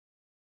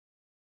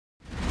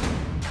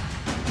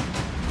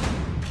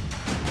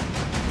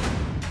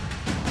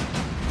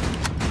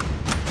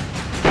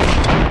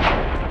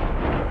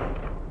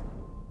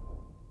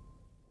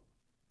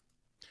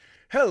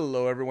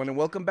Hello, everyone, and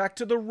welcome back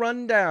to The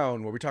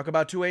Rundown, where we talk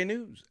about 2A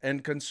news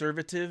and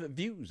conservative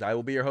views. I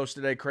will be your host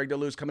today, Craig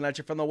DeLuz, coming at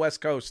you from the West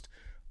Coast,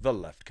 the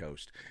left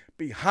coast,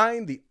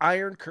 behind the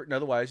Iron Curtain,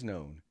 otherwise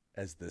known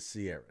as the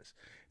Sierras.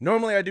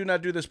 Normally, I do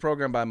not do this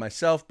program by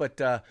myself, but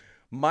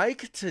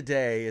Mike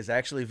today is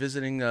actually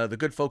visiting the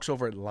good folks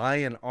over at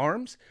Lion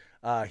Arms.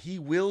 He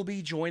will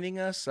be joining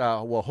us.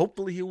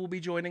 Hopefully he will be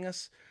joining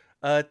us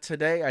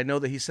today. I know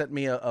that he sent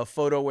me a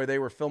photo where they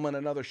were filming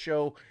another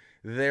show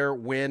there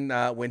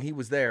when he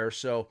was there.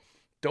 So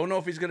don't know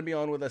if he's going to be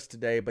on with us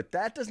today, but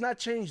that does not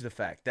change the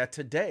fact that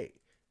today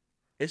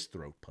is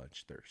Throat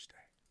Punch Thursday.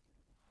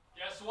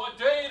 Guess what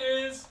day it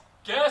is?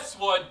 Guess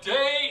what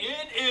day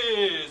it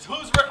is?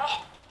 Who's ready?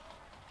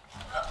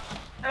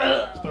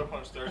 It's Throat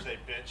Punch Thursday,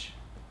 bitch.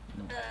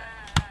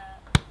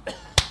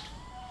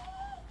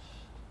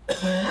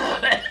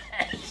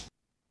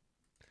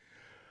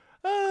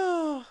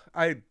 Oh,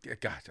 I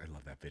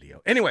love that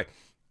video. Anyway,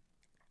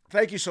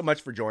 thank you so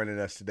much for joining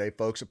us today,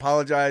 folks.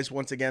 Apologize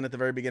once again at the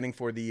very beginning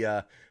for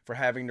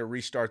having to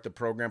restart the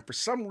program. For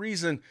some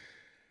reason,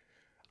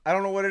 I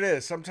don't know what it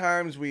is.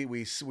 Sometimes we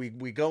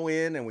go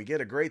in and we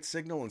get a great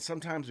signal, and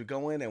sometimes we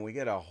go in and we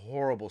get a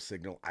horrible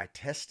signal. I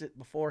test it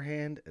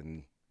beforehand,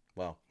 and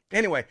well,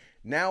 anyway,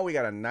 now we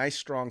got a nice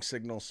strong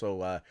signal,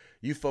 so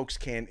you folks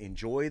can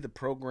enjoy the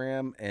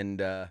program, and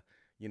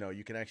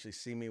you can actually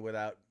see me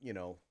without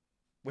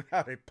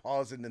it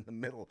pausing in the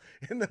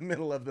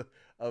middle of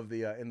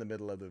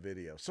the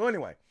video. So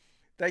anyway,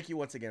 thank you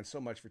once again so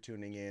much for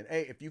tuning in.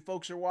 Hey, if you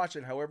folks are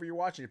watching, however you're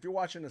watching, if you're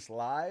watching us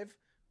live,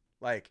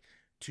 like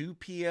 2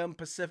 p.m.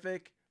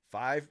 Pacific,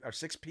 5 or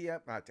 6 p.m.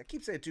 I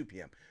keep saying 2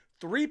 p.m.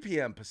 3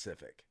 p.m.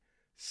 Pacific,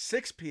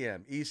 6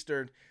 p.m.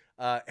 Eastern.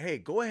 Hey,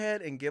 go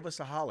ahead and give us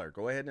a holler.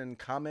 Go ahead and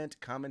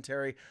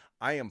commentary.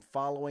 I am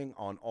following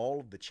on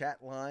all of the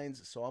chat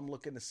lines, so I'm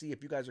looking to see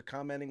if you guys are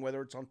commenting,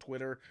 whether it's on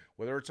Twitter,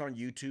 whether it's on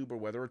YouTube, or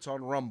whether it's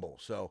on Rumble.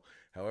 So,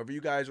 however you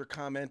guys are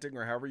commenting,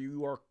 or however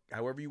you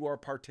are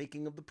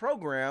partaking of the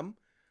program,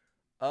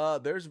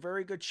 there's a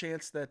very good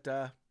chance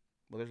that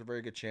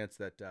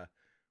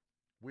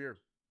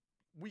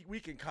we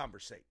can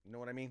conversate. You know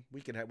what I mean? We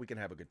can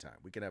have a good time.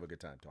 We can have a good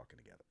time talking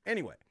together.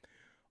 Anyway.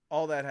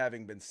 All that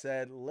having been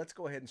said, let's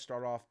go ahead and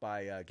start off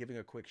by giving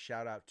a quick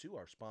shout out to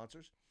our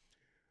sponsors.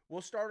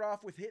 We'll start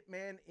off with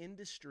Hitman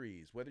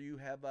Industries. Whether you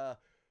have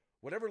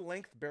whatever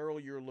length barrel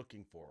you're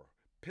looking for,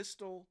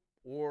 pistol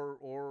or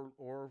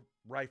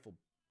rifle,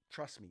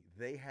 trust me,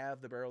 they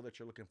have the barrel that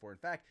you're looking for. In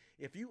fact,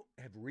 if you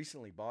have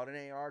recently bought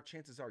an AR,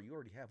 chances are you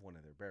already have one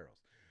of their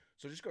barrels.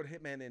 So just go to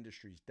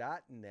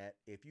hitmanindustries.net.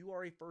 If you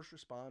are a first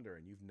responder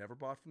and you've never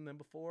bought from them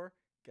before,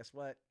 guess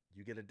what?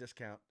 You get a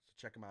discount. So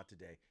check them out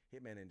today,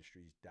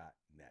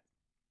 hitmanindustries.net.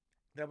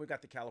 Then we've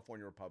got the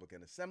California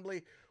Republican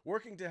Assembly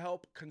working to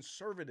help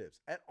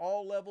conservatives at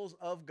all levels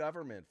of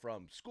government,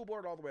 from school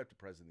board all the way up to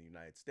President of the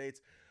United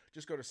States.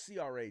 Just go to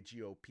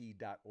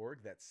cragop.org.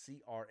 That's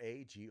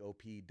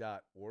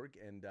cragop.org,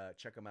 and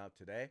check them out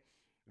today.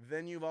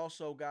 Then you've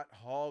also got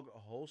Hog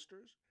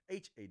Holsters,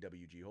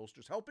 HAWG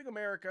Holsters, helping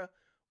America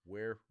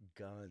wear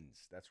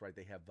guns. That's right.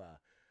 They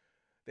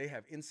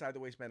have inside the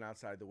waistband,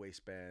 outside the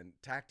waistband,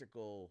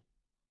 tactical.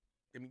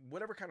 I mean,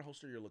 whatever kind of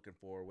holster you're looking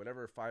for,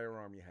 whatever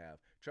firearm you have,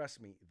 trust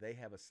me, they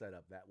have a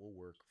setup that will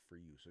work for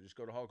you. So just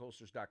go to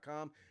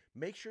hogholsters.com.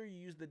 Make sure you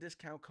use the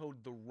discount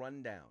code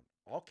THERUNDOWN,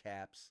 all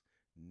caps,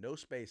 no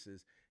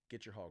spaces.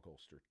 Get your hog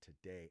holster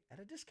today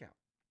at a discount.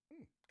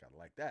 Gotta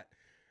like that.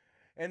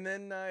 And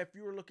then if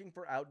you were looking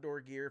for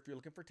outdoor gear, if you're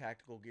looking for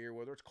tactical gear,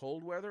 whether it's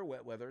cold weather,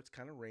 wet weather, it's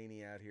kind of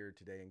rainy out here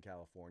today in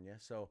California.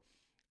 So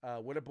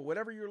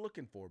whatever you're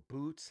looking for,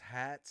 boots,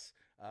 hats,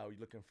 you're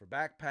looking for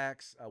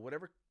backpacks,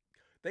 whatever,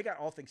 they got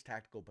all things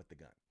tactical but the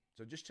gun.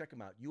 So just check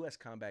them out,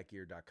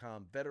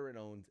 uscombatgear.com,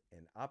 veteran-owned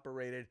and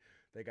operated.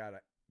 They got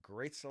a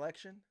great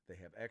selection. They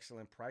have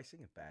excellent pricing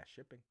and fast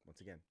shipping. Once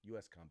again,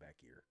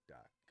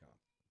 uscombatgear.com.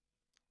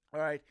 All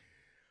right.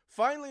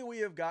 Finally, we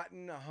have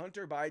gotten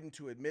Hunter Biden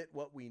to admit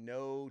what we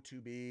know to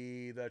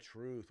be the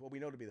truth, what we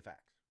know to be the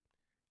facts.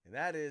 And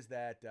that is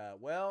that,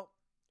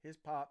 his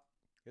pop,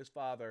 his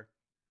father,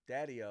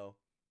 Daddy-O,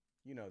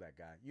 you know that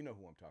guy. You know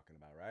who I'm talking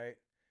about, right?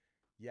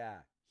 Yeah,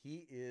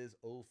 he is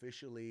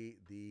officially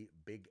the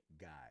big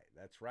guy.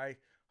 That's right.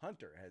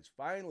 Hunter has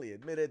finally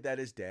admitted that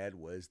his dad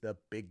was the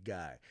big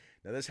guy.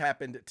 Now, this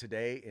happened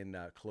today in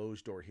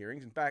closed-door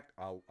hearings. In fact,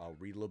 I'll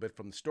read a little bit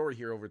from the story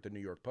here over at the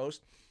New York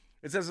Post.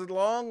 It says, at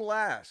long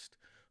last,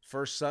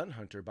 first son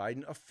Hunter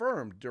Biden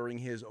affirmed during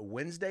his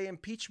Wednesday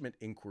impeachment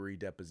inquiry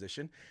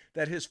deposition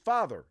that his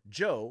father,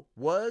 Joe,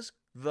 was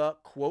the,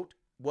 quote,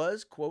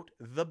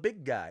 the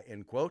big guy,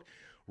 end quote,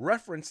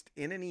 referenced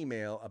in an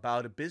email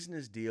about a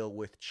business deal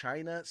with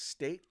China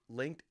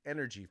state-linked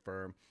energy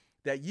firm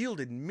that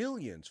yielded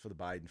millions for the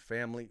Biden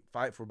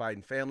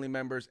family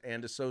members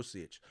and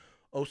associates.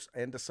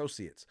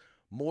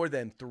 More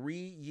than 3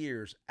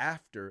 years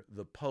after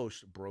the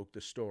Post broke the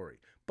story,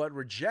 but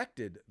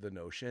rejected the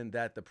notion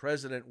that the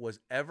president was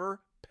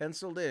ever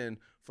penciled in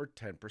for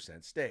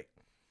 10% stake.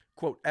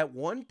 Quote, at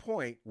one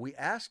point, we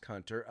asked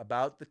Hunter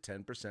about the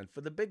 10%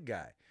 for the big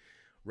guy.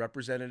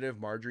 Representative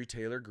Marjorie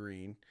Taylor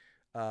Greene,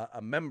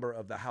 a member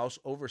of the House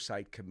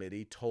Oversight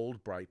Committee,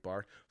 told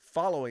Breitbart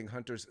following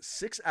Hunter's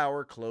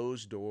 6-hour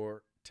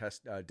closed-door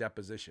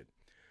deposition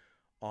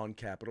on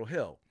Capitol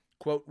Hill.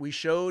 Quote, "We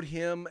showed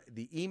him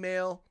the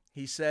email,"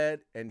 he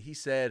said, and he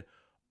said,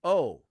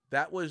 "Oh,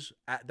 that was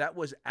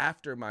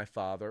after my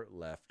father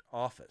left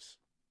office."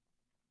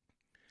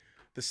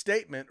 The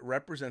statement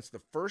represents the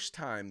first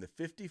time the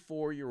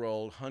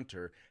 54-year-old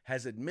Hunter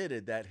has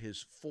admitted that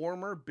his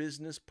former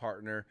business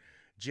partner,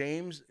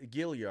 James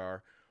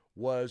Gilliar,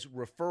 was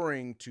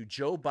referring to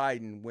Joe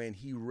Biden when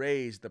he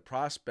raised the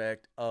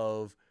prospect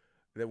on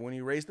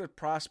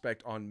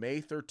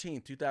May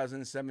 13,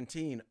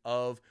 2017,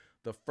 of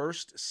the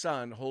first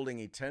son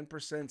holding a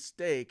 10%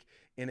 stake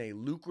in a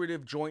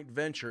lucrative joint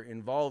venture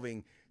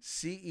involving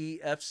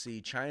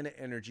CEFC China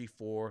Energy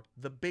for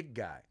the big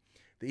guy.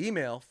 The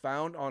email,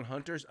 found on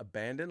Hunter's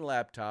abandoned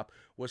laptop,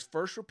 was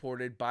first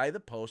reported by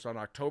the Post in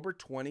October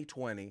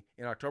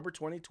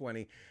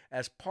 2020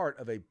 as part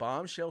of a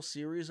bombshell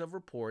series of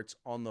reports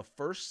on the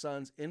first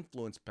son's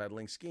influence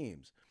peddling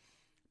schemes.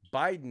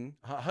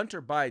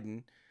 Hunter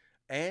Biden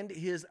and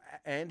his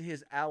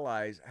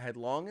allies had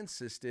long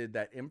insisted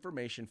that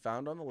information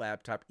found on the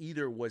laptop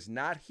either was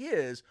not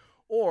his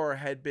or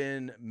had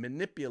been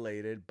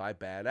manipulated by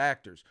bad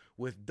actors,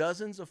 with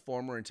dozens of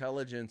former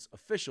intelligence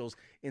officials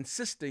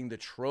insisting the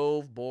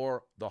trove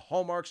bore the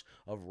hallmarks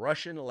of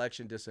Russian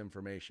election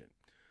disinformation.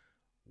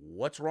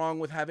 "What's wrong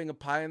with having a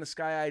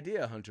pie-in-the-sky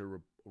idea?"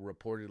 Hunter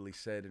reportedly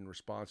said in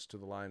response to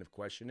the line of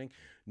questioning,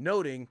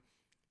 noting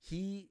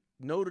he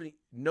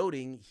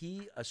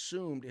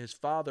assumed his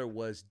father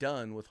was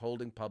done with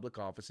holding public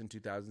office in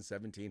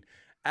 2017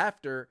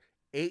 after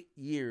 8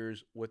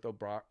 years with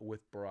Barack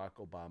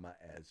Obama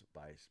as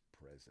vice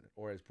president,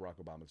 or as Barack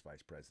Obama's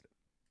vice president.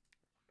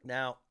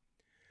 Now,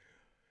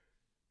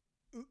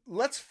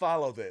 let's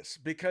follow this,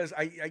 because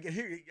I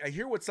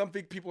hear what some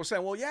people are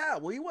saying.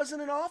 Well, he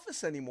wasn't in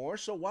office anymore,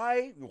 so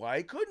why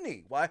couldn't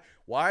he? Why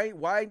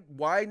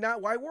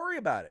not? Why worry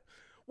about it?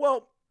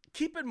 Well,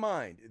 keep in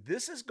mind,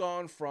 this has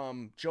gone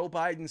from Joe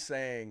Biden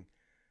saying,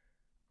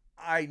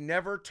 "I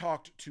never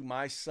talked to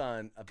my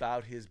son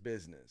about his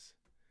business,"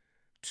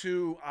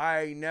 to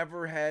 "I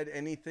never had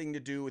anything to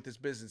do with his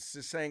business,"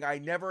 to saying "I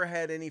never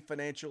had any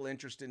financial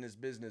interest in his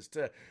business,"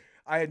 to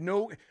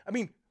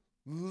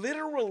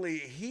literally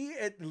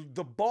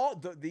the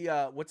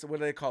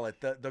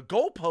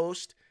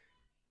goalpost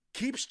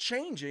keeps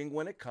changing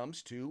when it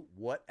comes to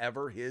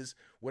whatever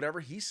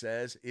he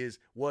says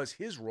was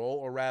his role,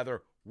 or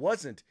rather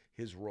wasn't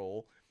his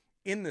role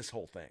in this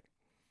whole thing.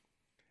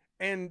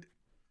 And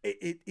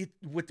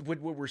what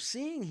we're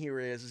seeing here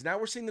is now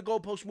we're seeing the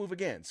goalpost move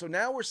again. So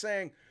now we're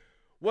saying,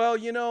 well,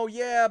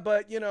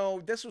 but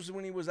this was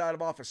when he was out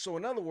of office. So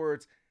in other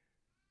words,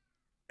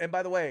 and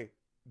by the way,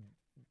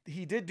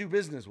 he did do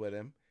business with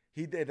him.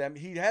 He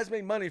has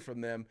made money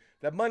from them.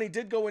 That money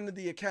did go into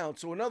the account.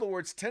 So in other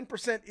words,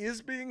 10%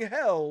 is being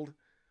held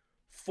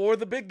for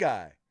the big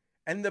guy.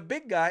 And the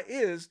big guy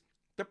is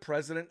the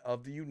President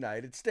of the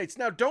United States.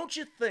 Now, don't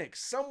you think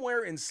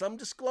somewhere in some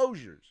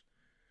disclosures,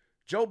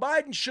 Joe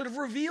Biden should have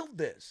revealed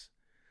this,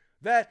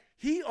 that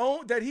he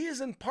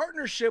is in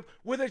partnership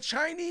with a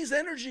Chinese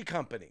energy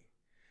company,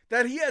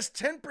 that he has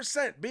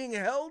 10% being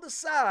held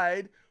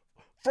aside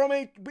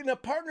in a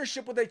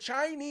partnership with a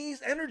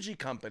Chinese energy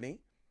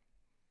company.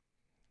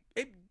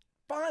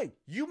 Fine,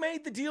 you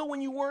made the deal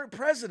when you weren't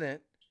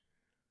president,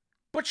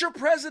 but you're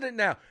president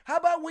now. How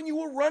about when you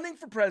were running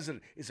for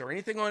president? Is there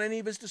anything on any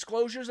of his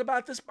disclosures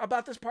about this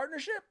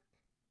partnership?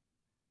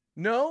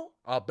 No?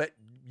 I'll bet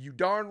you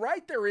darn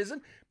right there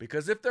isn't,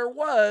 because if there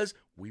was,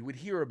 we would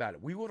hear about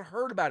it. We would have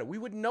heard about it. We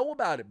would know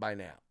about it by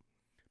now.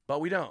 But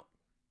we don't.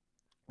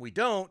 We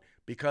don't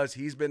because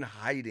he's been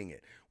hiding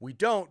it. We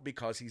don't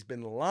because he's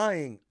been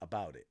lying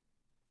about it.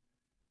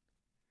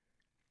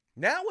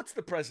 Now what's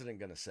the president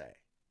going to say?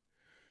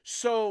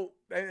 So,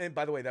 and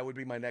by the way, that would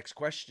be my next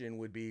question,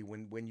 would be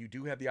when you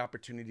do have the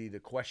opportunity to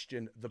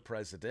question the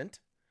president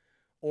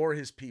or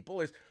his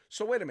people,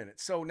 so wait a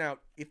minute. So now,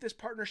 if this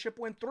partnership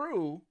went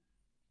through,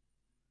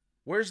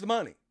 where's the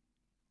money?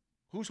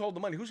 Who's holding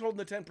the money? Who's holding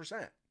the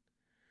 10%?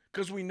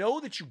 Because we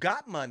know that you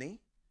got money.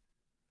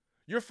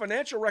 Your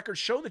financial records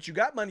show that you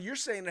got money. You're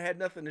saying it had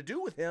nothing to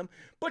do with him,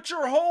 but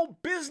your whole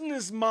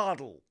business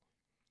model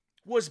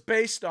was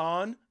based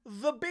on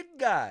the big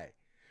guy.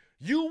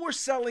 You were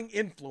selling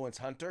influence,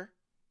 Hunter.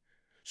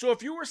 So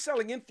if you were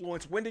selling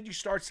influence, when did you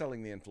start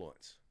selling the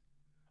influence?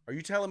 Are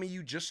you telling me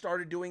you just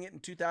started doing it in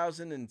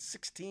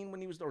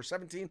 2016 or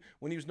 17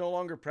 when he was no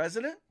longer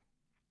president?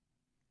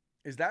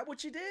 Is that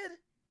what you did?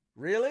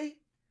 Really?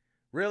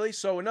 Really?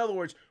 So in other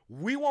words,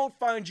 we won't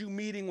find you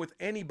meeting with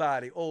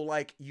anybody,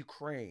 like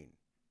Ukraine.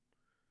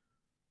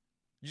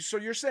 So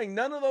you're saying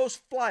none of those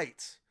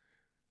flights,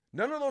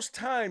 none of those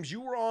times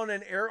you were on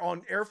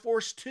Air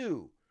Force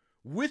Two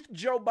with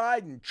Joe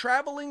Biden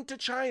traveling to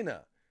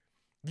China,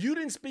 you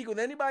didn't speak with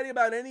anybody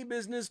about any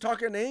business,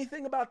 talking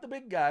anything about the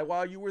big guy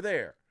while you were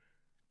there.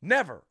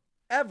 Never,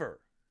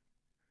 ever.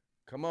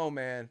 Come on,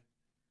 man.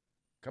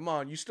 Come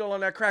on. You still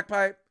on that crack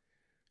pipe?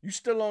 You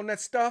still on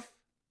that stuff?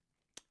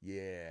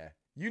 Yeah,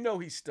 you know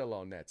he's still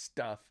on that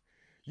stuff.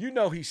 You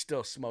know he's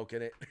still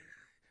smoking it.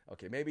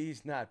 Okay, maybe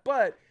he's not,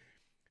 but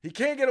he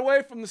can't get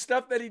away from the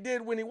stuff that he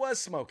did when he was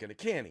smoking it,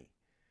 can he?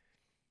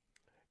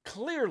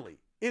 Clearly,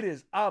 it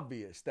is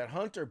obvious that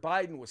Hunter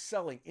Biden was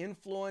selling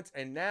influence,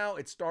 and now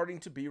it's starting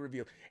to be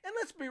revealed. And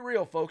let's be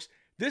real, folks.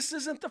 This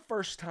isn't the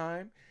first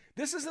time.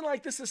 This isn't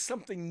like this is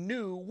something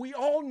new. We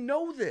all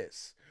know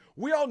this.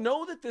 We all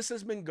know that this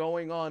has been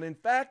going on. In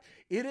fact,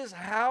 it is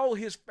how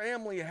his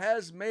family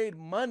has made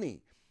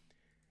money.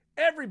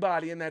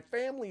 Everybody in that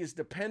family is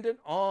dependent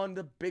on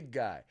the big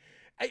guy.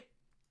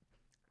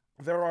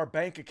 There are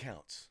bank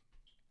accounts,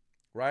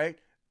 right,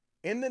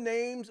 in the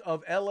names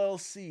of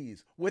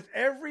LLCs with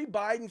every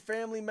Biden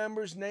family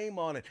member's name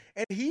on it.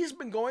 And he's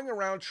been going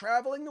around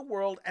traveling the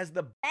world as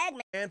the bag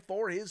man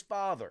for his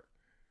father.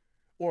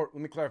 Or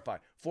let me clarify,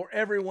 for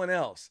everyone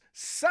else,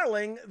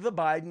 selling the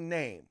Biden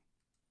name.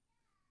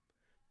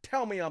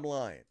 Tell me I'm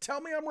lying.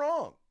 Tell me I'm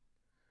wrong.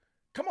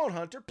 Come on,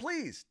 Hunter,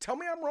 please. Tell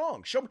me I'm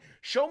wrong.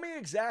 Show me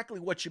exactly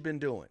what you've been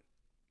doing.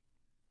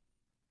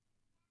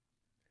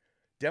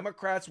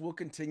 Democrats will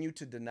continue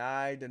to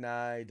deny.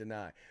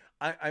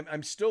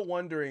 I'm still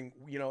wondering,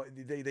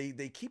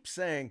 they keep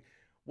saying,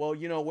 well,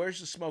 where's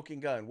the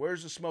smoking gun?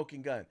 Where's the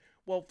smoking gun?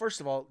 Well,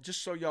 first of all,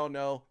 just so y'all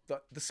know,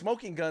 the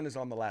smoking gun is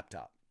on the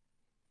laptop,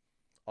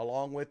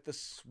 along with the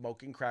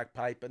smoking crack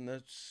pipe and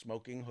the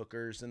smoking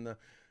hookers and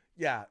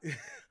yeah,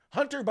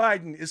 Hunter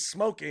Biden is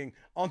smoking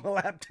on the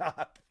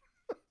laptop.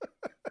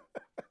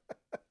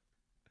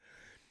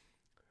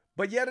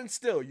 But yet and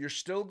still, you're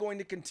still going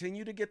to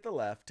continue to get the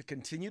left to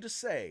continue to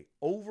say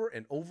over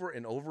and over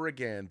and over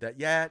again that,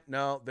 yeah,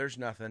 no, there's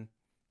nothing.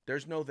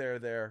 There's no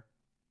there.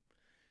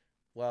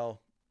 Well,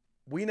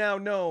 we now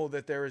know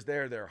that there is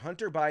there.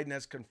 Hunter Biden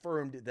has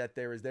confirmed that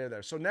there is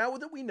there. So now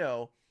that we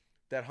know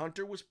that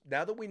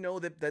now that we know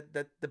that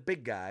the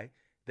big guy,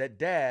 that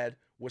dad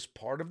was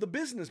part of the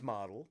business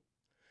model,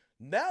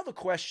 now the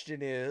question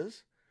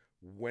is,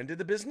 when did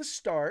the business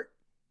start?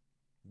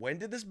 When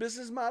did this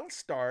business model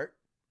start?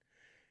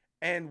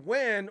 And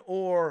when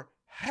or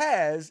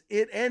has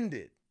it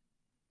ended?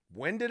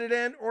 When did it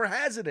end or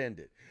has it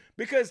ended?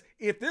 Because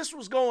if this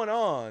was going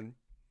on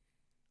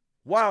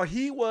while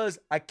he was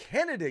a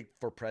candidate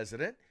for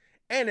president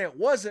and it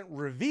wasn't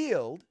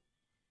revealed,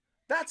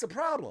 that's a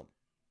problem.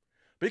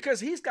 Because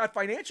he's got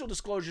financial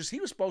disclosures he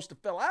was supposed to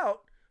fill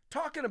out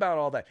talking about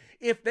all that.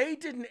 If they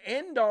didn't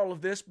end all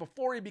of this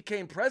before he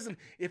became president,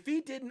 if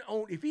he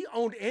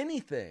owned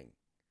anything,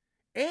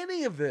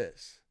 any of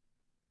this,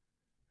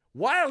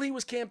 while he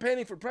was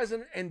campaigning for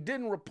president and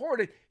didn't report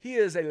it, he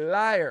is a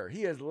liar.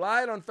 He has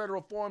lied on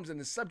federal forums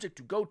and is subject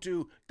to go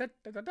to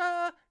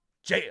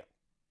jail.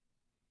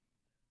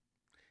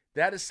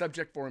 That is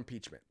subject for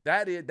impeachment.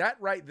 That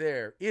right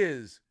there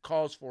is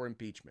cause for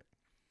impeachment.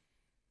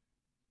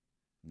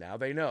 Now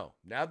they know.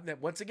 Now,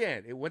 once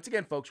again,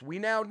 folks, we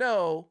now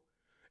know.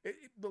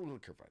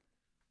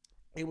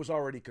 It was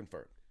already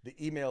confirmed. The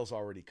emails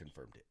already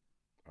confirmed it.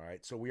 All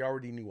right, so we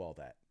already knew all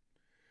that.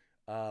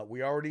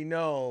 We already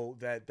know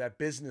that his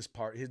business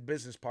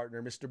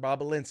partner, Mr.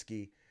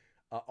 Bobulinski,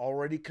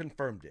 already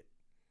confirmed it,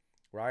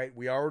 right?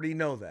 We already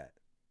know that.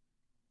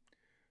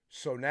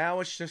 So now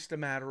it's just a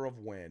matter of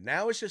when.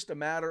 Now it's just a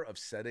matter of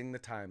setting the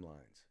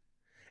timelines.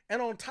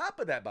 And on top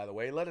of that, by the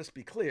way, let us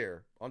be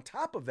clear. On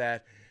top of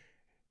that,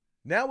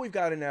 now we've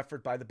got an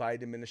effort by the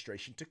Biden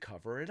administration to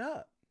cover it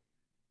up,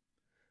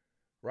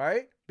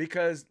 right?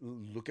 Because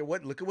look at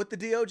what the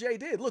DOJ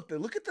did.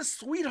 Look at the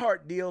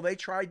sweetheart deal they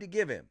tried to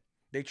give him.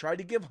 They tried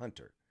to give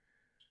Hunter,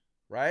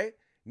 right?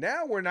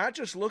 Now we're not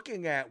just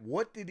looking at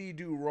what did he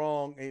do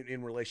wrong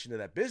in relation to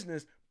that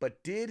business,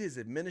 but did his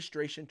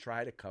administration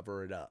try to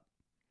cover it up?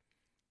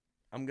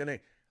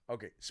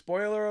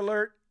 Spoiler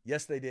alert,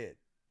 yes, they did.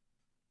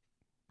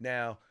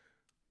 Now,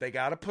 they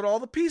got to put all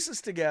the pieces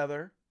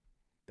together.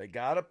 They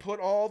got to put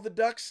all the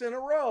ducks in a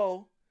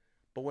row.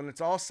 But when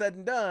it's all said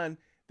and done,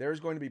 there's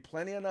going to be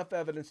plenty enough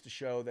evidence to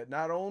show that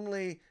not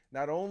only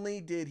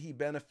did he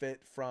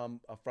benefit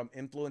from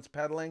influence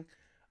peddling,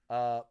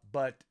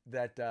 but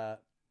that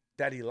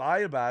he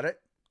lied about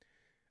it.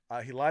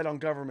 He lied on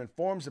government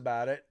forms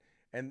about it,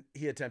 and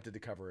he attempted to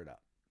cover it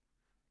up.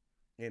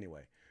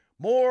 Anyway,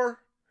 more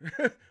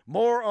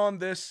on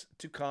this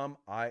to come,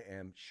 I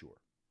am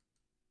sure.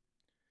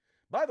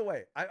 By the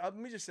way, let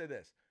me just say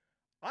this.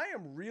 I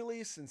am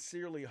really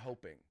sincerely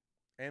hoping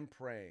and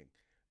praying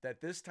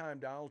that this time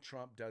Donald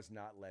Trump does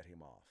not let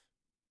him off.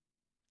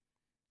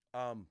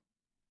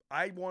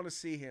 I want to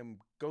see him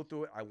go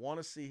through it. I want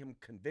to see him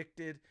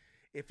convicted.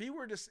 If he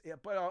were to,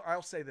 but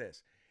I'll say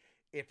this.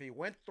 If he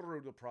went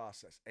through the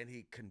process and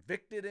he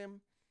convicted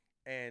him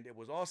and it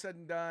was all said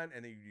and done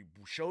and he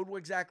showed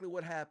exactly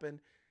what happened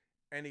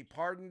and he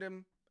pardoned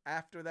him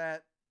after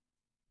that,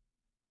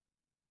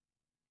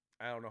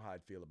 I don't know how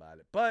I'd feel about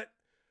it, but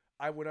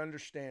I would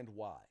understand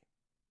why.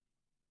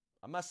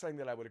 I'm not saying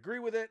that I would agree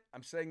with it.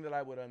 I'm saying that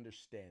I would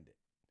understand it.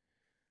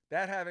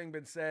 That having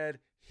been said,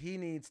 he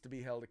needs to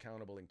be held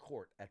accountable in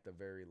court at the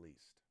very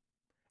least.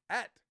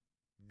 At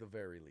the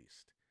very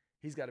least.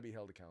 He's got to be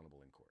held accountable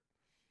in court.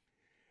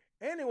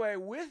 Anyway,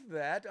 with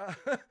that,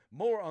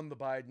 more on the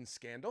Biden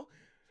scandal.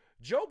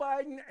 Joe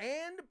Biden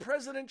and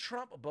President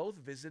Trump both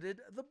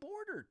visited the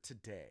border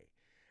today.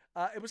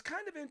 It was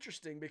kind of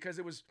interesting because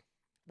it was,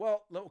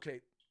 well,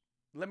 okay,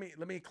 let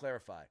me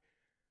clarify.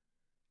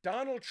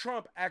 Donald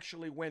Trump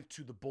actually went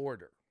to the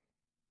border,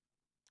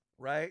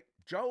 right?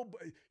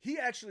 He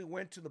actually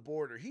went to the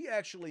border. He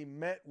actually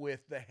met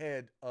with the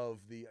head of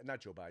not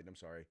Joe Biden, I'm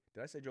sorry.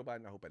 Did I say Joe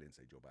Biden? I hope I didn't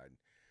say Joe Biden.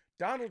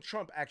 Donald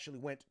Trump actually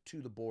went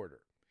to the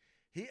border.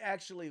 He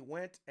actually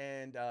went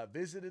and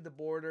visited the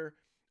border.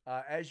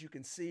 As you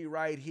can see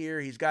right here,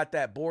 he's got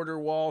that border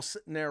wall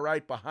sitting there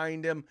right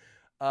behind him.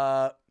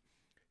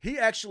 He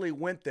actually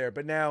went there,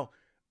 but now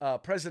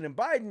President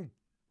Biden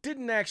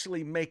didn't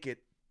actually make it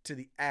to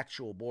the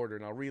actual border,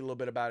 and I'll read a little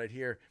bit about it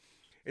here.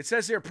 It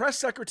says here, Press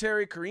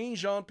Secretary Karine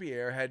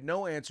Jean-Pierre had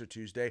no answer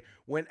Tuesday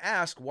when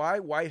asked why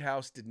White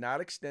House did not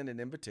extend an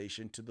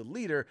invitation to the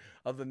leader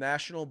of the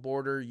National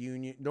Border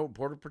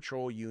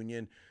Patrol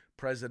Union,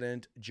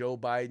 President Joe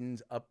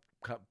Biden's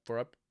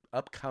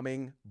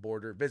upcoming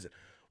border visit.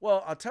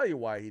 Well, I'll tell you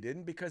why he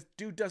didn't, because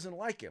dude doesn't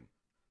like him.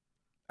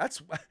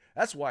 That's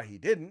why he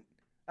didn't.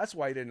 That's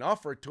why he didn't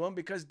offer it to him,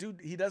 because dude,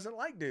 he doesn't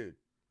like dude.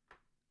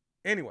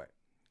 Anyway,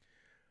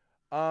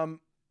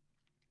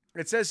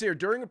 it says here,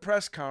 during a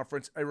press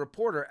conference, a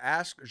reporter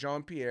asked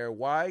Jean-Pierre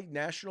why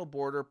National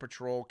Border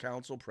Patrol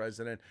Council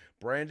President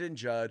Brandon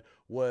Judd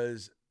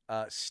was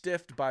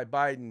stiffed by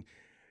Biden,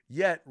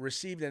 yet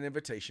received an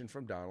invitation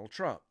from Donald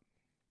Trump.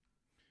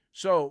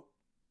 So,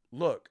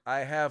 look, I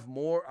have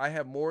more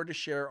to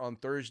share on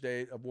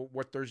Thursday of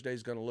what Thursday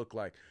is going to look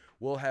like.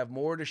 We'll have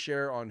more to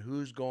share on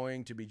who's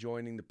going to be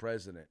joining the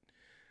president.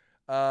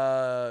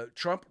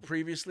 Trump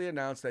previously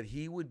announced that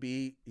he would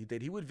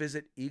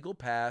visit Eagle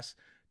Pass,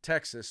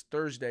 Texas,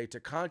 Thursday to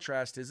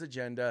contrast his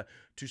agenda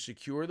to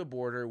secure the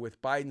border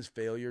with Biden's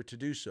failure to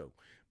do so.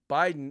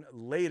 Biden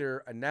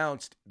later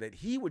announced that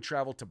he would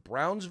travel to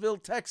Brownsville,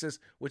 Texas,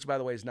 which, by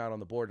the way, is not on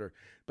the border,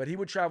 but he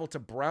would travel to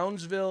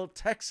Brownsville,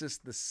 Texas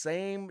the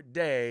same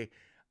day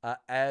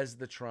as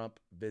the Trump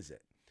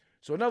visit.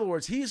 So, in other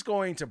words, he's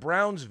going to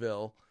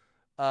Brownsville,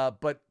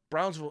 but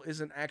Brownsville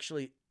isn't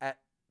actually at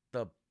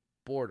the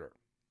border.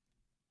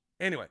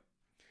 Anyway,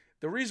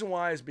 the reason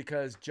why is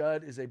because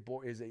Judd is a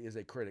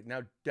critic.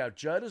 Now,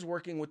 Judd is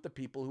working with the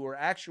people who are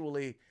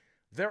actually,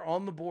 they're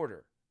on the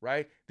border.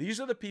 Right?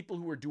 These are the people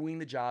who are doing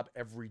the job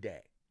every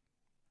day.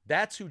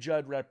 That's who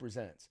Judd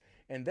represents.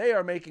 And they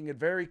are making it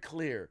very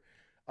clear.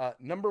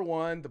 Number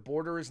one, the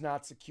border is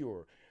not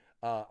secure.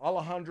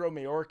 Alejandro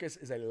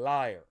Mayorkas is a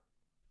liar.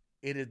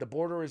 The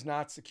border is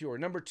not secure.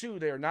 Number two,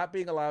 they are not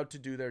being allowed to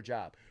do their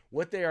job.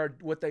 What they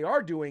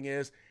are doing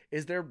is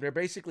they're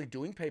basically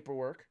doing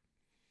paperwork.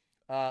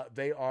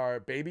 They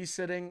are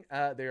babysitting.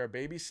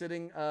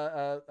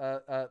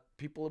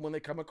 People when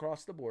they come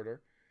across the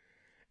border.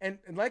 And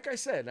like I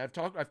said, I've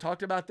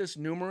talked about this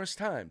numerous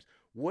times.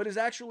 What is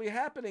actually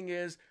happening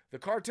is the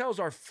cartels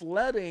are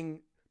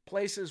flooding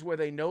places where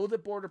they know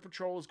that Border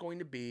Patrol is going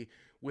to be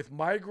with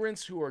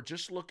migrants who are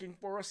just looking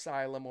for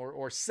asylum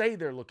or say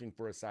they're looking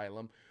for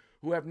asylum,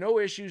 who have no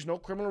issues, no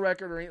criminal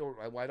record, or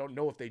I don't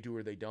know if they do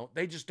or they don't.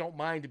 They just don't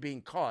mind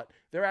being caught.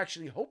 They're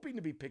actually hoping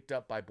to be picked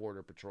up by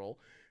Border Patrol,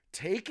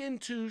 taken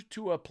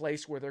to a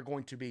place where they're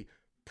going to be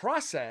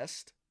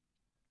processed,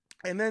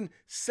 and then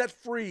set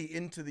free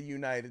into the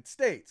United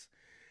States.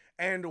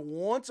 And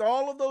once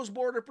all of those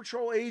Border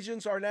Patrol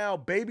agents are now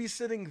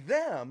babysitting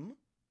them,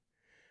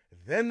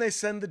 then they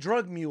send the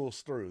drug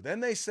mules through.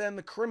 Then they send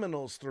the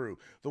criminals through.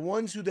 The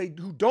ones who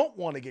don't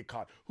want to get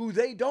caught, who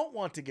they don't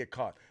want to get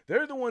caught.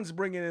 They're the ones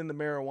bringing in the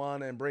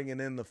marijuana and bringing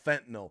in the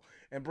fentanyl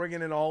and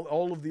bringing in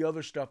all of the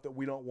other stuff that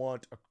we don't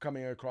want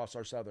coming across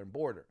our southern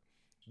border.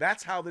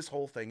 That's how this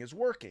whole thing is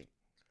working.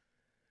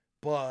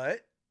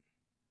 But,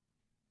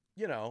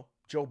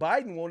 Joe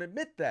Biden won't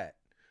admit that.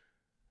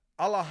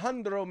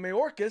 Alejandro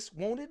Mayorkas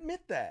won't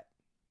admit that.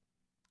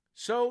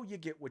 So you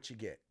get what you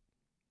get.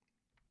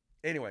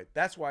 Anyway,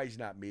 that's why he's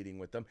not meeting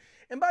with them.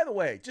 And by the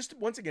way, just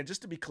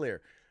to be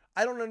clear,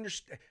 I don't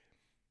understand.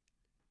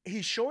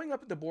 He's showing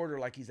up at the border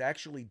like he's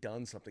actually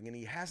done something, and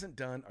he hasn't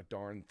done a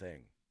darn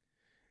thing.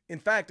 In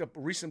fact, a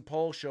recent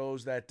poll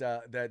shows that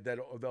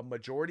the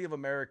majority of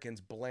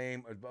Americans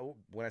blame,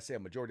 when I say a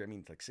majority, I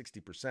mean like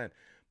 60%,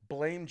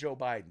 blame Joe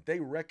Biden. They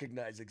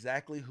recognize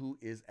exactly who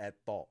is at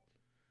fault.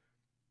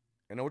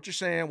 I know what you're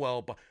saying.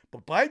 Well,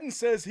 but Biden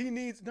says he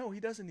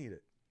doesn't need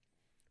it.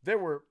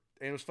 And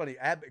it was funny,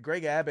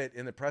 Greg Abbott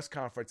in the press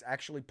conference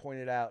actually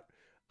pointed out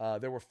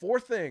there were 4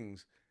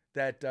 things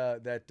that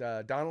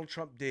Donald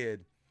Trump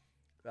did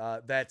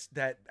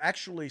that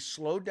actually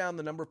slowed down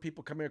the number of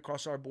people coming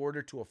across our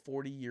border to a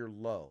 40-year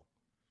low,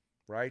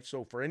 right?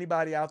 So for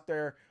anybody out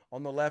there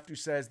on the left who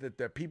says that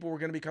the people were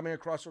going to be coming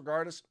across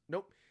regardless,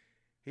 nope.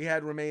 He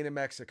had remain in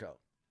Mexico,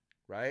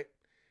 right?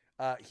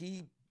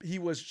 He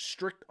was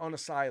strict on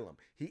asylum.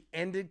 He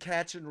ended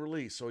catch and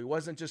release, so he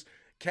wasn't just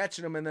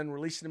catching them and then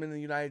releasing them in the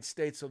United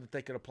States so that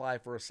they could apply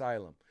for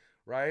asylum,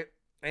 right?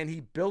 And he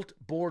built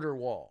border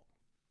wall.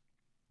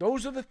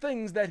 Those are the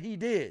things that he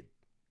did.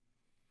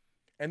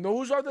 And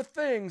those are the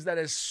things that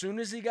as soon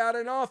as he got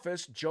in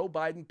office, Joe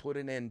Biden put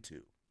an end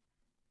to.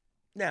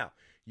 Now,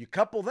 you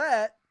couple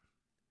that.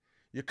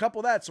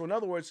 So in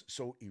other words,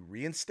 so he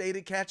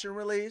reinstated catch and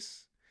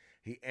release.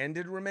 He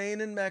ended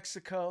remain in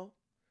Mexico,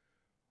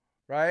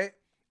 right?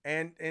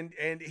 And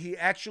he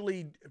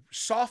actually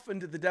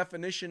softened the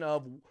definition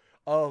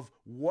of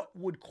what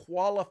would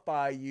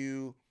qualify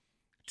you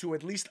to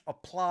at least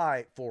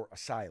apply for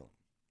asylum.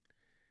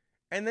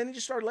 And then he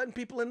just started letting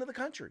people into the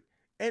country.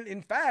 And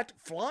in fact,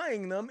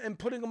 flying them and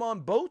putting them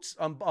on boats,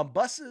 on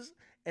buses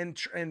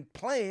and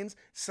planes,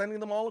 sending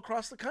them all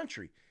across the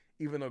country,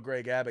 even though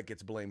Greg Abbott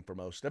gets blamed for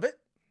most of it.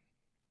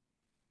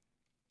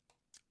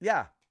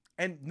 Yeah.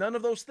 And none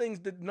of those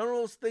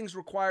things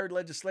required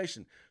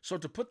legislation. So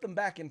to put them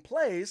back in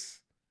place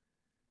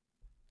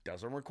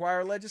doesn't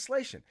require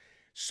legislation.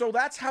 So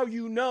that's how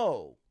you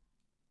know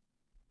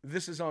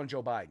this is on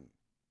Joe Biden.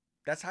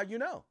 That's how you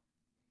know.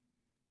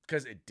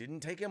 Because it didn't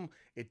take him,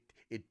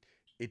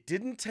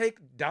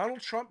 Donald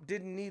Trump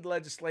didn't need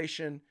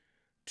legislation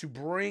to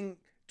bring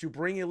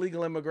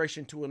illegal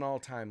immigration to an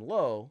all-time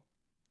low.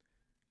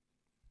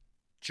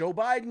 Joe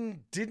Biden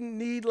didn't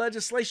need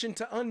legislation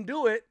to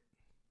undo it.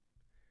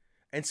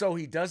 And so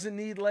he doesn't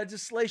need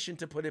legislation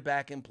to put it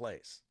back in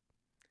place.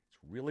 It's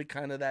really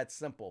kind of that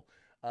simple.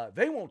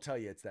 They won't tell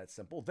you it's that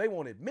simple. They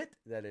won't admit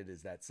that it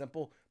is that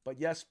simple. But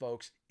yes,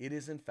 folks, it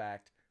is in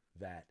fact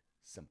that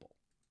simple.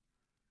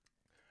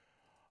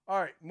 All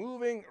right,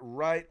 moving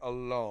right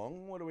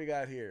along. What do we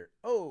got here?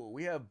 Oh,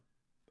 we have...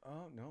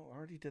 Oh, no, I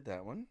already did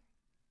that one.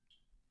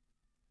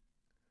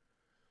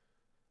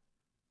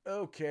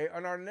 Okay,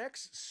 on our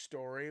next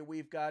story,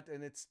 we've got...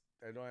 And it's...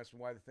 I don't ask me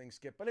why the thing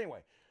skipped. But anyway,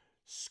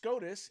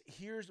 SCOTUS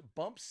hears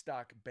bump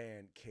stock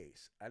ban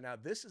case. Now,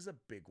 this is a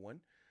big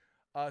one.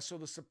 So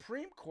the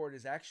Supreme Court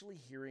is actually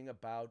hearing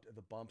about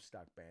the bump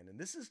stock ban. And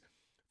this is...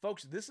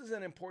 Folks, this is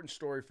an important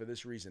story for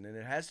this reason. And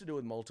it has to do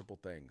with multiple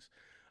things.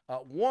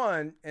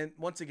 One, and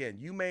once again,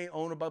 you may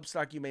own a bump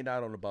stock, you may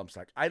not own a bump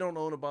stock. I don't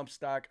own a bump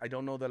stock. I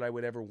don't know that I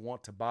would ever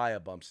want to buy a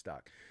bump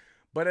stock.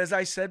 But as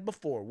I said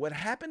before, what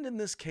happened in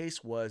this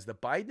case was the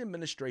Biden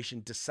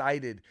administration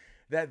decided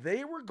that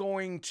they were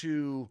going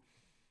to,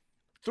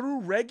 through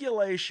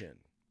regulation,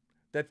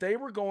 that they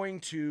were going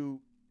to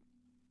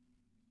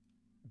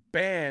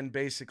ban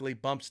basically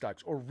bump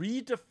stocks or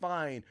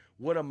redefine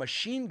what a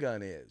machine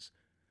gun is.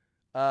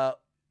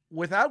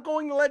 Without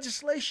going to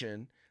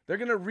legislation, they're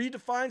going to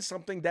redefine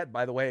something that,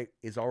 by the way,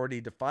 is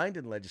already defined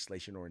in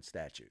legislation or in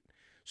statute.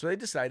 So they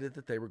decided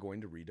that they were going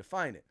to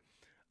redefine it.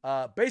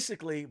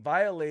 Basically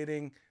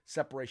violating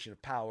separation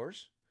of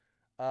powers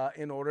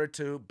in order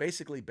to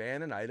basically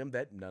ban an item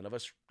that none of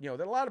us, that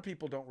a lot of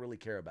people don't really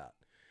care about.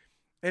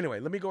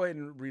 Anyway, let me go ahead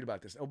and read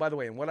about this. Oh, by the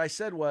way, and what I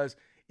said was,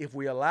 if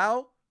we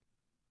allow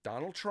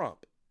Donald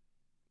Trump,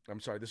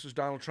 this was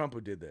Donald Trump who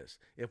did this.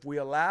 If we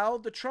allow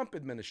the Trump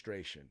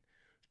administration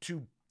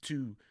to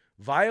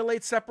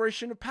violate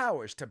separation of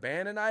powers, to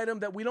ban an item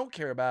that we don't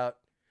care about,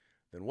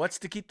 then what's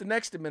to keep the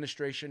next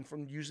administration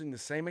from using the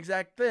same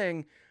exact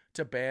thing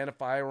to ban a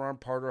firearm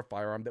part or a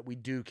firearm that we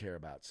do care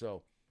about?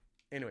 So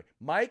anyway,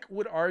 Mike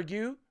would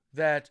argue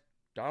that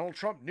Donald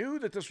Trump knew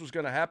that this was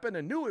going to happen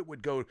and knew it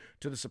would go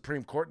to the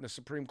Supreme Court and the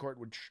Supreme Court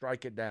would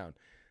strike it down.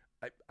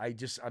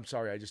 I'm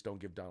sorry, I just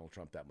don't give Donald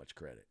Trump that much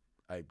credit.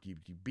 You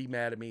be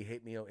mad at me,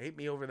 hate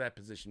me over that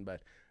position,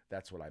 but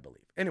that's what I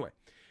believe. Anyway,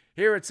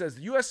 here it says,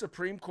 the U.S.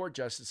 Supreme Court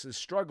justices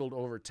struggled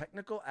over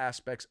technical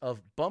aspects of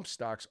bump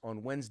stocks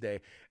on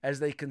Wednesday as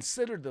they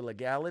considered the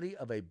legality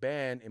of a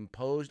ban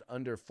imposed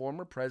under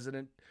former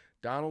President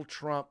Donald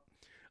Trump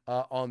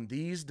on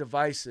these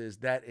devices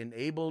that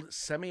enabled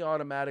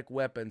semi-automatic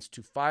weapons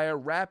to fire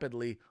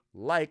rapidly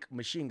like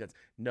machine guns.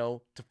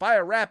 No, to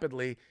fire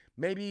rapidly,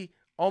 maybe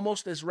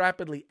almost as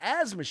rapidly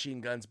as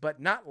machine guns,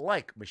 but not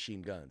like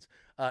machine guns,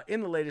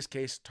 in the latest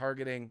case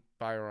targeting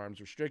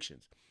firearms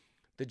restrictions.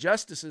 The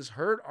justices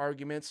heard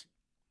arguments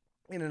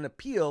in an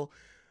appeal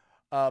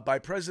by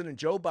President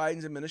Joe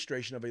Biden's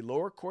administration of a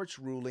lower court's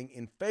ruling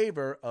in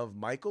favor of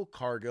Michael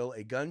Cargill,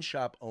 a gun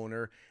shop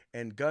owner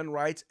and gun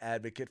rights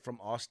advocate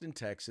from Austin,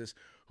 Texas,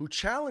 who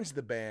challenged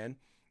the ban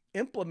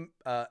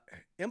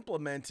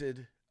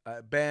implemented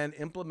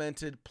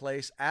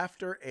place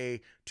after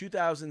a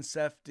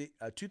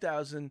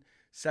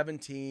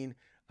 2017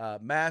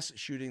 mass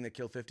shooting that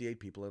killed 58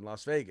 people in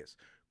Las Vegas.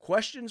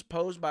 Questions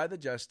posed by the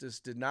justice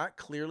did not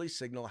clearly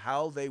signal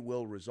how they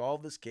will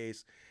resolve this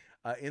case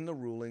in the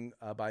ruling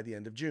by the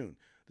end of June.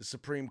 The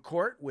Supreme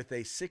Court, with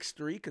a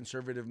 6-3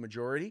 conservative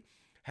majority,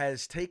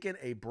 has taken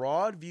a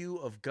broad view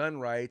of gun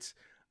rights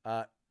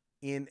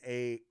in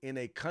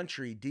a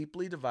country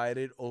deeply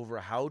divided over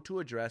how to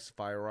address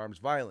firearms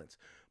violence.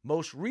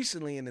 Most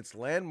recently, in its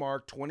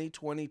landmark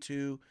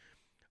 2022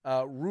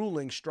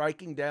 ruling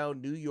striking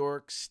down New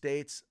York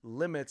State's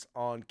limits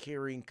on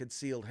carrying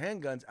concealed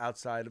handguns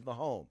outside of the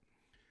home.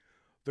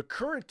 The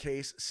current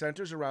case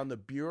centers around the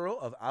Bureau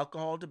of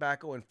Alcohol,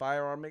 Tobacco, and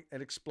Firearm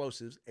and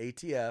Explosives,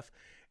 ATF,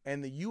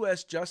 and the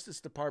U.S.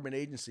 Justice Department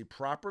agency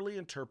properly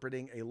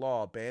interpreting a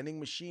law banning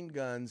machine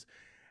guns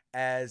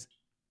as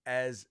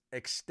as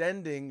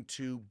extending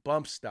to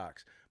bump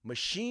stocks.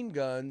 Machine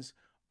guns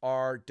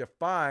are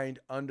defined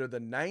under a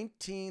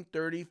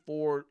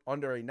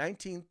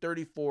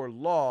 1934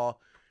 law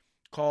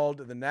called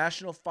the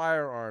National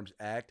Firearms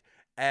Act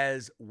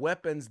as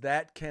weapons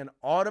that can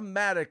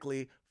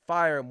automatically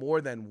fire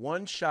more than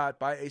one shot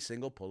by a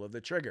single pull of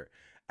the trigger.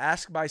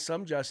 Asked by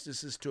some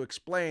justices to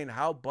explain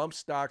how bump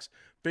stocks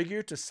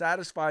figure to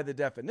satisfy the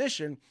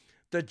definition,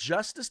 the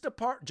Justice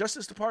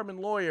Department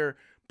lawyer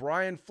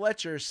Brian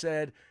Fletcher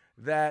said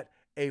that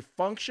a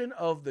function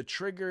of the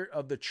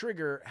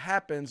trigger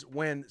happens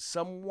when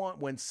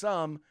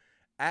some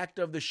act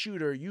of the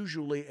shooter,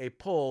 usually a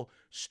pull,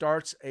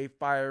 starts a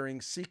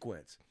firing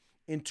sequence.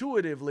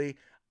 Intuitively,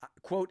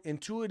 quote,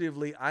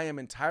 intuitively, I am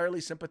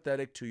entirely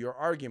sympathetic to your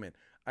argument.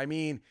 I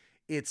mean,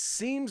 it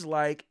seems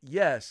like,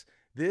 yes,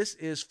 this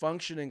is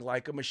functioning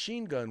like a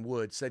machine gun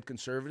would, said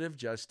conservative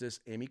Justice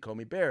Amy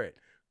Coney Barrett.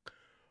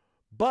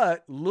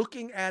 But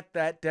looking at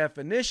that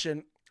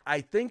definition, I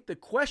think the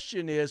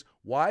question is,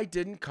 why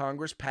didn't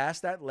Congress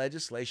pass that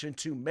legislation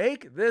to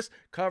make this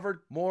covered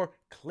more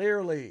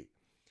clearly?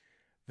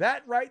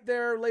 That right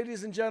there,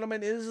 ladies and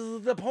gentlemen, is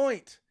the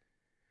point.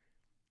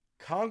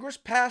 Congress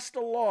passed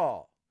a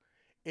law.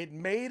 It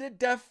made a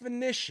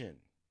definition.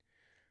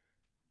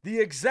 The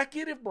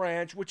executive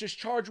branch, which is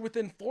charged with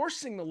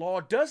enforcing the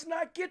law, does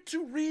not get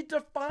to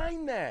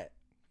redefine that.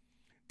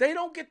 They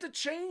don't get to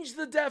change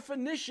the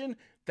definition.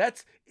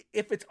 That's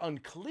if it's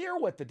unclear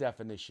what the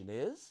definition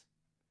is.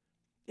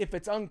 If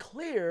it's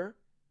unclear,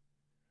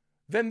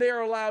 then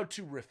they're allowed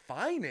to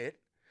refine it,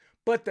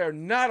 but they're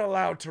not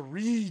allowed to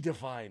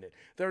redefine it.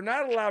 They're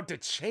not allowed to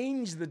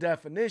change the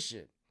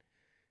definition.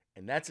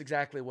 And that's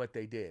exactly what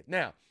they did.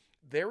 Now,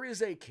 there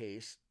is a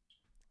case,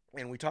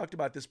 and we talked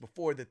about this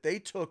before, that they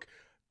took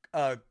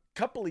a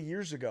couple of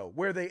years ago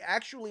where they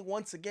actually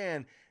once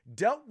again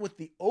dealt with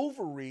the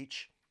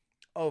overreach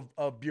of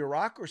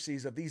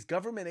bureaucracies, of these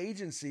government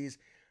agencies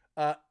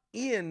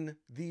in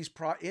these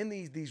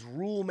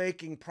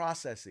rule-making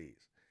processes.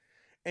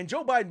 And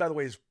Joe Biden, by the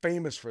way, is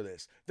famous for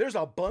this. There's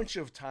a bunch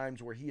of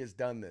times where he has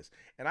done this.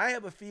 And I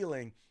have a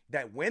feeling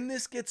that when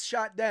this gets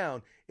shot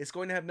down, it's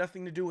going to have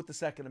nothing to do with the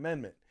Second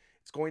Amendment.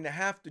 It's going to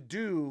have to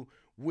do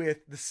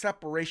with the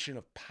separation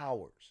of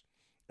powers.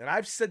 And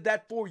I've said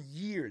that for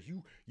years.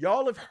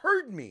 Y'all have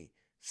heard me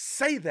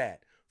say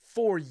that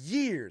for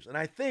years. And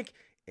I think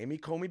Amy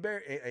Coney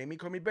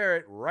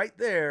Barrett right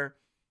there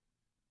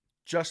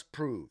just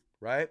proved,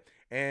 right?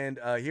 And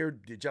here,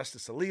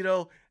 Justice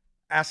Alito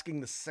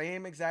asking the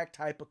same exact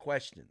type of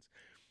questions.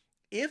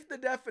 If the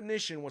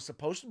definition was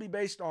supposed to be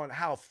based on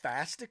how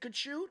fast it could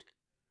shoot,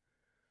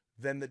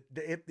 then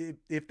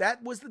if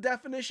that was the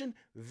definition,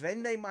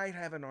 then they might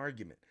have an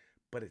argument.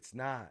 But it's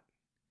not.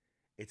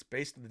 It's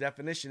based on the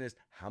definition is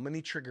how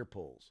many trigger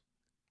pulls.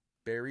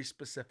 Very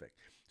specific.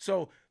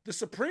 So the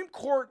Supreme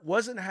Court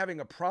wasn't having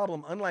a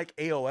problem, unlike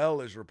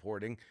AOL is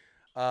reporting.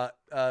 Was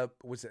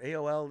it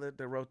AOL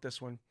that wrote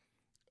this one?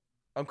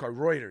 I'm sorry,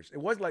 Reuters. It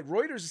wasn't like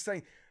Reuters is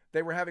saying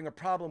they were having a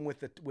problem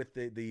with the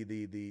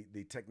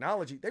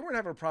technology. They weren't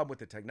having a problem with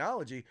the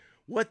technology.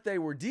 What they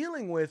were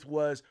dealing with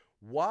was,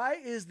 why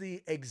is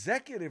the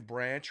executive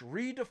branch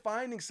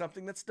redefining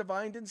something that's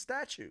defined in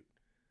statute?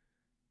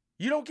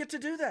 You don't get to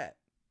do that.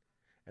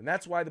 And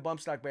that's why the bump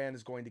stock ban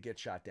is going to get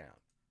shot down.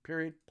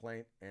 Period,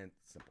 plain and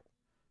simple.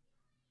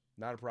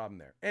 Not a problem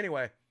there.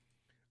 Anyway,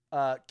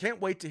 can't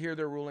wait to hear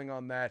their ruling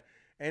on that.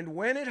 And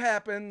when it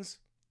happens,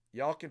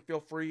 y'all can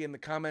feel free in the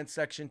comment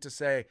section to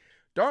say,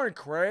 darn,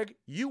 Craig,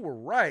 you were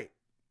right.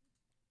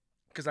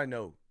 Because I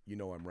know you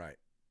know I'm right.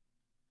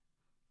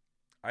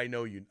 I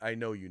know you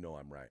know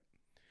I'm right.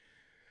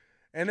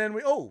 And then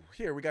we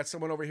got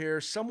someone over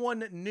here.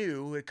 Someone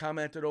new had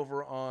commented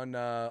over on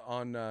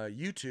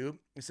YouTube.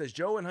 It says,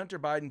 Joe and Hunter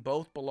Biden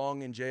both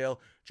belong in jail.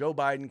 Joe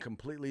Biden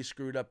completely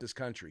screwed up this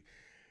country.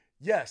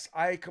 Yes,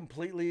 I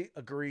completely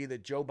agree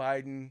that Joe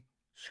Biden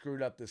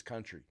screwed up this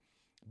country.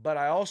 But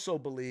I also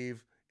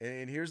believe,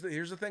 and here's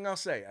the thing I'll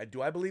say.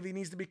 Do I believe he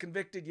needs to be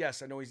convicted?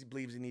 Yes, I know he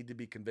believes he needs to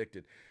be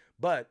convicted.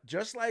 But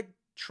just like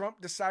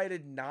Trump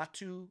decided I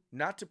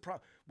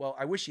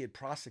wish he had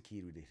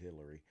prosecuted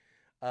Hillary.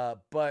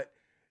 But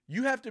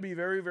you have to be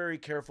very, very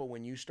careful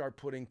when you start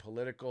putting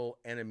political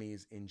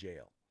enemies in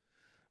jail,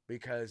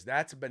 because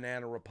that's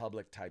banana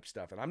republic type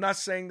stuff. And I'm not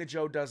saying that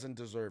Joe doesn't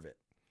deserve it,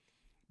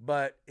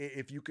 but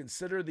if you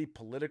consider the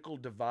political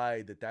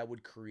divide that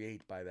would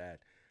create by that,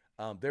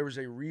 there was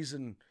a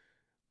reason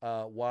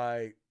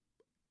why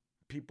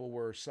people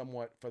were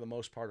somewhat, for the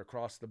most part,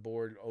 across the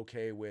board,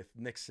 okay with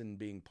Nixon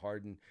being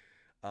pardoned.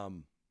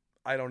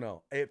 I don't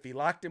know. If he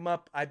locked him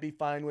up, I'd be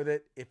fine with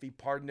it. If he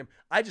pardoned him,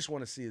 I just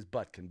want to see his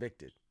butt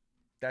convicted.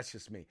 That's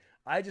just me.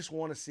 I just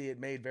want to see it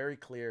made very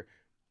clear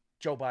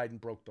Joe Biden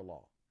broke the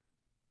law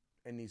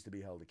and needs to be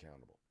held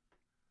accountable.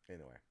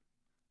 Anyway,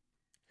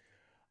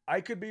 I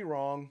could be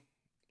wrong.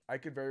 I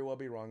could very well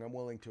be wrong. I'm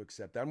willing to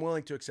accept that. I'm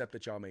willing to accept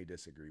that y'all may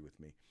disagree with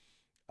me.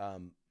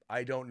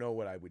 I don't know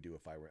what I would do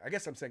if I were. I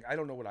guess I'm saying I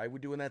don't know what I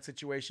would do in that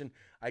situation.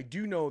 I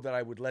do know that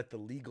I would let the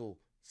legal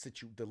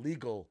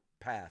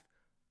path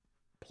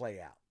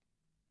play out.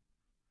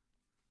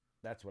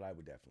 That's what I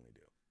would definitely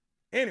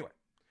do. Anyway.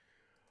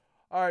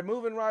 All right,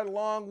 moving right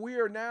along. We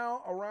are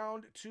now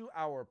around to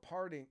our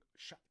parting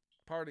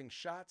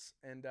shots.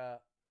 And,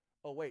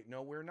 oh, wait,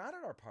 no, we're not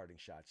at our parting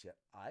shots yet.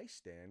 I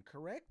stand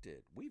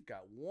corrected. We've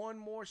got one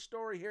more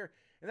story here,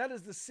 and that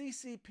is the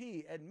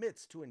CCP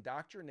admits to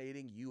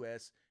indoctrinating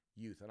U.S.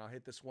 youth. And I'll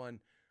hit this one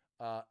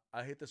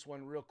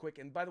real quick.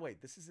 And by the way,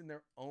 this is in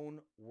their own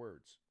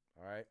words.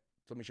 All right,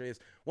 so let me show you this.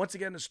 Once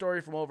again, the story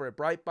from over at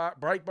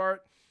Breitbart.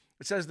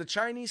 It says the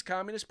Chinese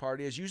Communist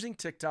Party is using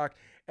TikTok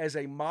as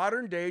a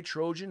modern-day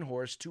Trojan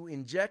horse to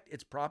inject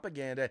its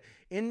propaganda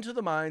into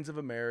the minds of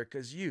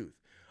America's youth,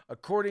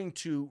 according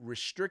to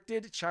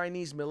restricted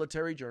Chinese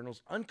military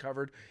journals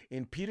uncovered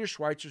in Peter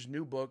Schweizer's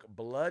new book,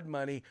 Blood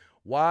Money: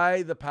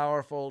 Why the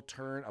Powerful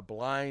Turn a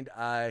Blind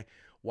Eye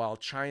While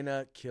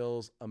China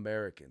Kills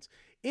Americans.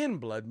 In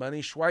Blood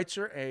Money,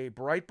 Schweizer, a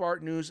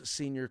Breitbart News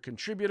senior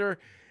contributor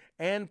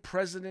and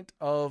president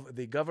of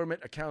the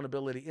Government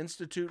Accountability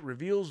Institute,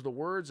 reveals the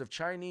words of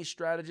Chinese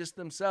strategists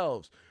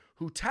themselves,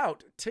 who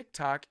tout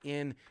TikTok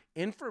in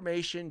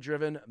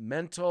information-driven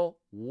mental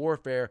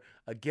warfare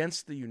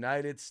against the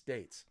United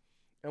States.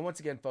 And once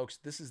again, folks,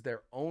 this is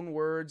their own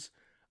words.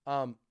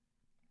 Once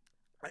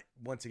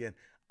again,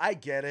 I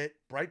get it.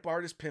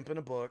 Breitbart is pimping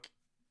a book.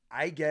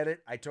 I get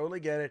it. I totally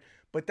get it.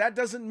 But that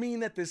doesn't mean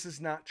that this is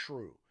not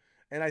true.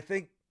 And I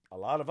think a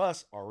lot of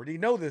us already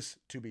know this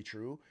to be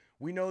true.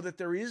 We know that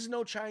there is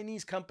no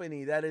Chinese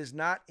company that is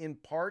not in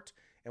part,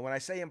 and when I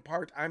say in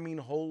part, I mean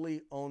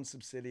wholly owned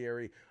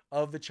subsidiary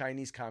of the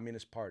Chinese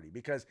Communist Party.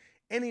 Because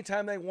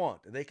anytime they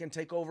want, they can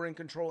take over and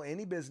control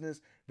any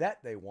business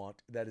that they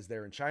want that is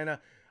there in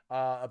China.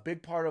 A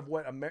big part of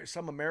what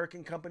some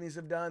American companies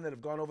have done that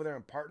have gone over there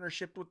in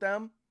partnership with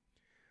them,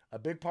 a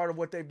big part of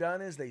what they've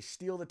done is they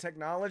steal the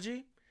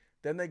technology,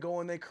 then they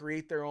go and they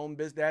create their own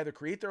business. They either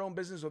create their own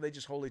business or they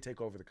just wholly take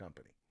over the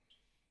company.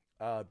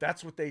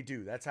 That's what they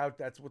do. That's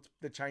what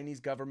the Chinese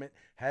government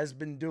has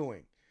been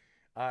doing.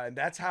 And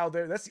that's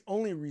the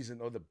only reason,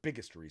 or the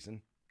biggest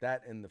reason,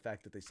 that and the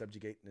fact that they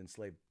subjugate and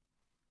enslave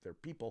their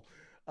people.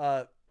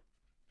 That's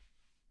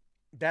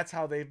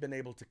how they've been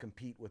able to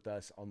compete with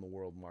us on the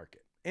world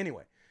market.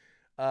 Anyway,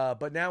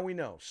 but now we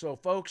know. So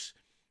folks,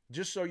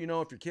 just so you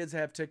know, if your kids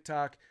have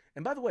TikTok,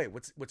 and by the way,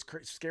 what's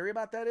scary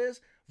about that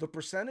is the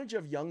percentage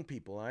of young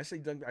people,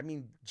 and I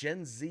mean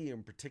Gen Z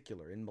in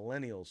particular, and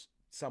millennials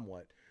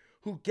somewhat,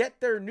 who get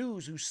their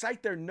news, who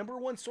cite their number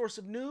one source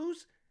of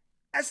news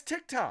as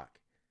TikTok.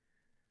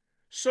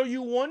 So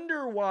you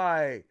wonder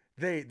why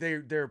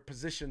their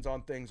positions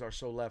on things are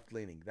so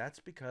left-leaning. That's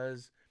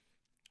because,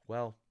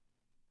 well,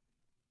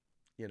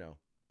 you know,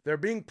 they're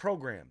being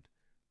programmed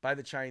by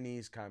the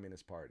Chinese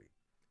Communist Party.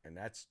 And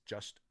that's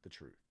just the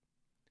truth.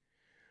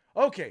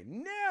 Okay,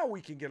 now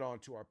we can get on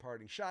to our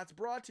parting shots,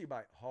 brought to you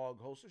by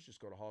Hog Holsters. Just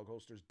go to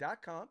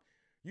hogholsters.com.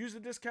 Use the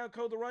discount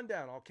code The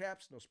Rundown, all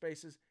caps, no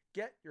spaces.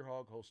 Get your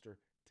Hog holster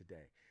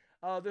today.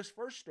 This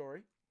first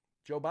story,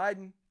 Joe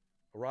Biden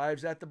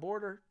arrives at the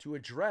border to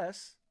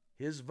address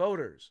his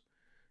voters.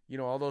 You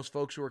know, all those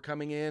folks who are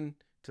coming in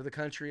to the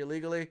country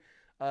illegally.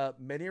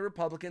 Many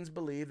Republicans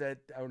believe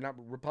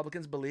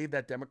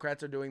that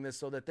Democrats are doing this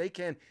so that they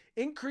can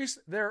increase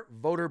their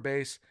voter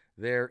base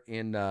there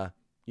in,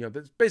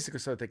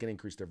 basically so that they can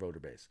increase their voter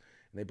base.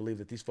 And they believe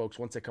that these folks,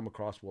 once they come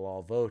across, will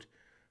all vote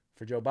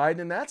for Joe Biden.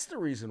 And that's the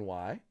reason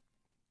why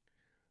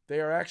they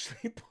are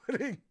actually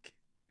putting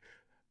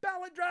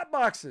ballot drop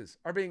boxes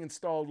are being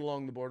installed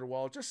along the border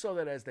wall just so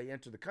that as they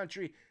enter the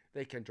country,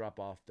 they can drop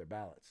off their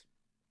ballots.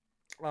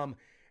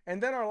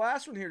 And then our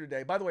last one here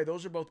today, by the way,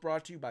 those are both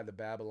brought to you by the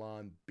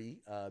Babylon Bee,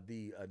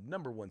 the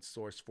number one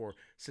source for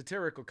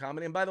satirical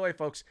comedy. And by the way,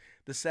 folks,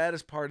 the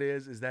saddest part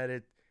is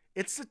that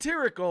it's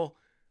satirical,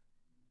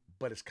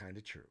 but it's kind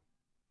of true.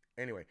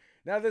 Anyway,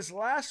 now this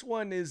last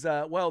one is,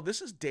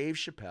 this is Dave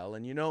Chappelle.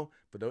 And you know,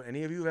 for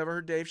any of you who have ever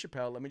heard Dave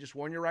Chappelle, let me just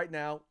warn you right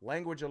now,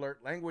 language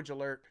alert,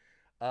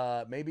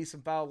 maybe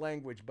some foul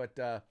language,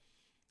 but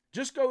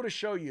just go to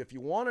show you, if you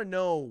want to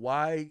know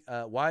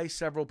why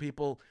several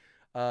people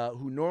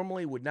who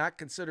normally would not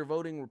consider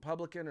voting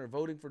Republican or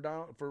voting for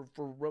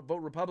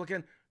vote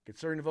Republican,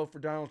 considering to vote for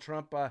Donald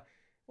Trump,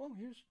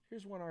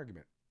 here's one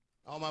argument.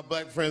 All my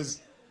black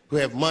friends who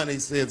have money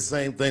said the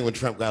same thing when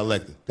Trump got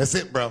elected. That's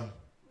it, bro.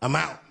 I'm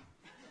out.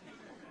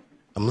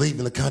 I'm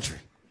leaving the country.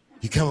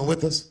 You coming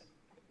with us?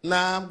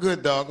 Nah, I'm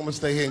good, dog. I'm gonna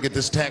stay here and get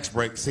this tax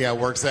break, see how it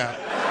works out.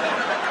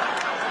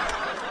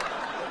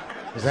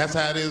 'Cause that's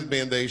how it is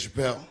being Dave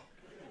Chappelle.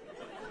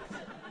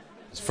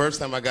 It's the first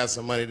time I got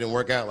some money, it didn't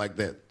work out like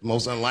that. The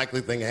most unlikely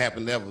thing that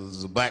happened ever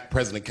was a black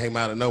president came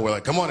out of nowhere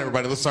like, come on,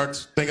 everybody, let's start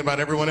thinking about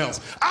everyone else.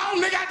 Oh,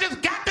 nigga, I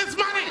just got this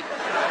money!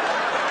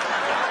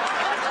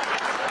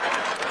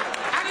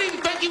 I didn't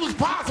even think it was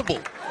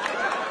possible.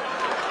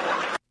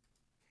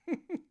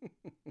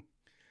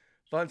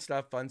 Fun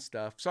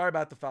stuff. Sorry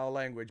about the foul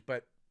language,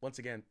 but once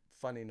again,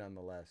 funny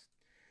nonetheless.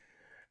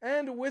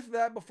 And with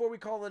that, before we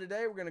call it a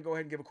day, we're going to go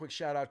ahead and give a quick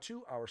shout out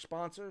to our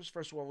sponsors.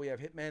 First of all, we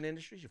have Hitman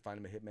Industries. You'll find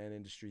them at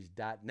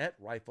hitmanindustries.net.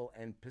 Rifle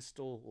and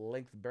pistol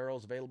length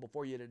barrels available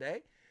for you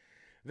today.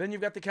 Then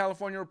you've got the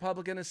California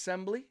Republican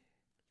Assembly.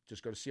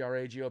 Just go to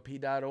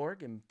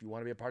cragop.org, and if you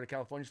want to be a part of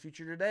California's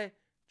future today,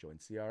 join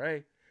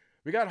CRA.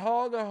 We got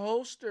Hog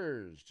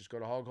Holsters. Just go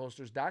to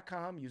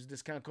hogholsters.com. Use the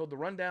discount code The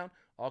Rundown.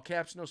 All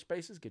caps, no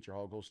spaces. Get your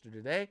hog holster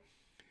today.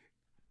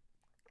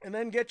 And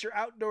then get your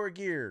outdoor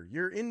gear,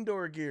 your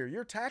indoor gear,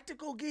 your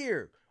tactical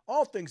gear,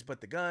 all things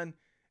but the gun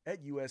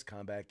at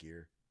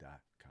uscombatgear.com.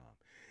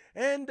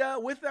 And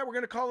with that, we're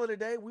going to call it a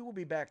day. We will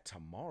be back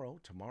tomorrow.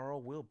 Tomorrow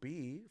will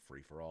be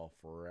Free for All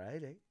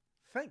Friday.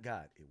 Thank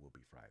God it will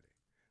be Friday.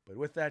 But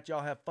with that,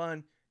 y'all have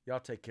fun. Y'all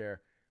take care.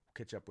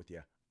 We'll catch up with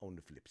you on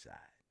the flip side.